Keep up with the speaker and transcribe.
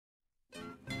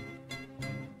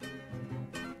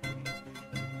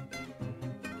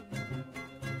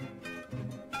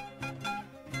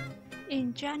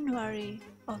In January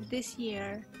of this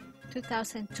year,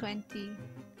 2020,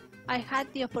 I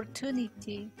had the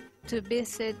opportunity to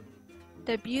visit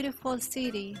the beautiful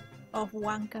city of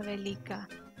Huancavelica.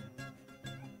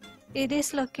 It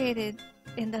is located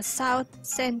in the south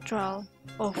central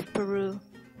of Peru.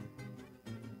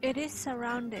 It is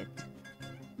surrounded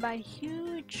by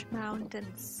huge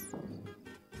mountains.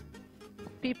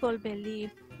 People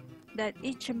believe that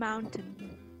each mountain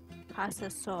has a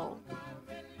soul,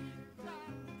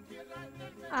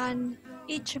 and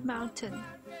each mountain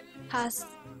has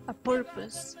a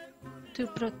purpose to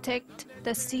protect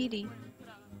the city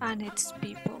and its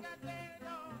people.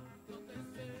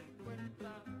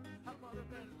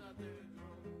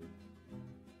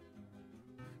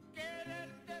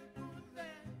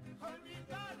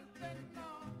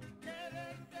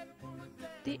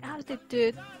 The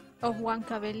altitude of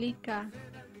Huancavelica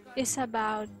is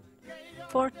about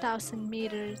 4,000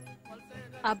 meters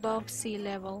above sea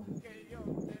level.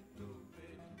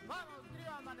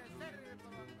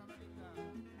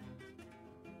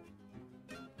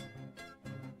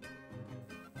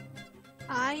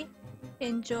 I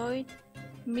enjoyed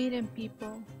meeting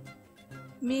people,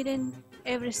 meeting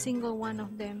every single one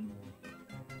of them,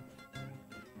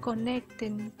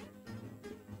 connecting,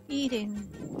 eating,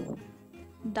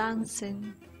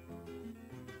 dancing,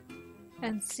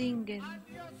 and singing.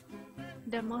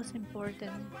 The most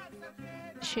important,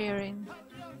 sharing.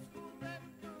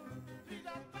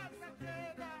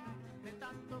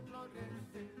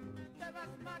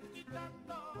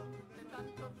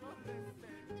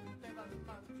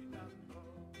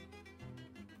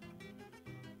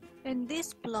 In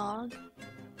this blog,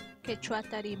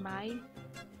 Quechuatarimay,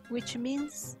 which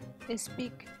means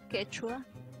speak Quechua,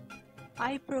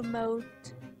 I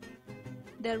promote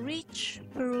the rich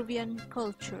Peruvian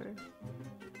culture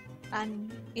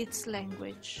and its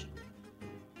language,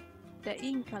 the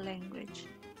Inca language,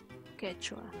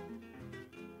 Quechua.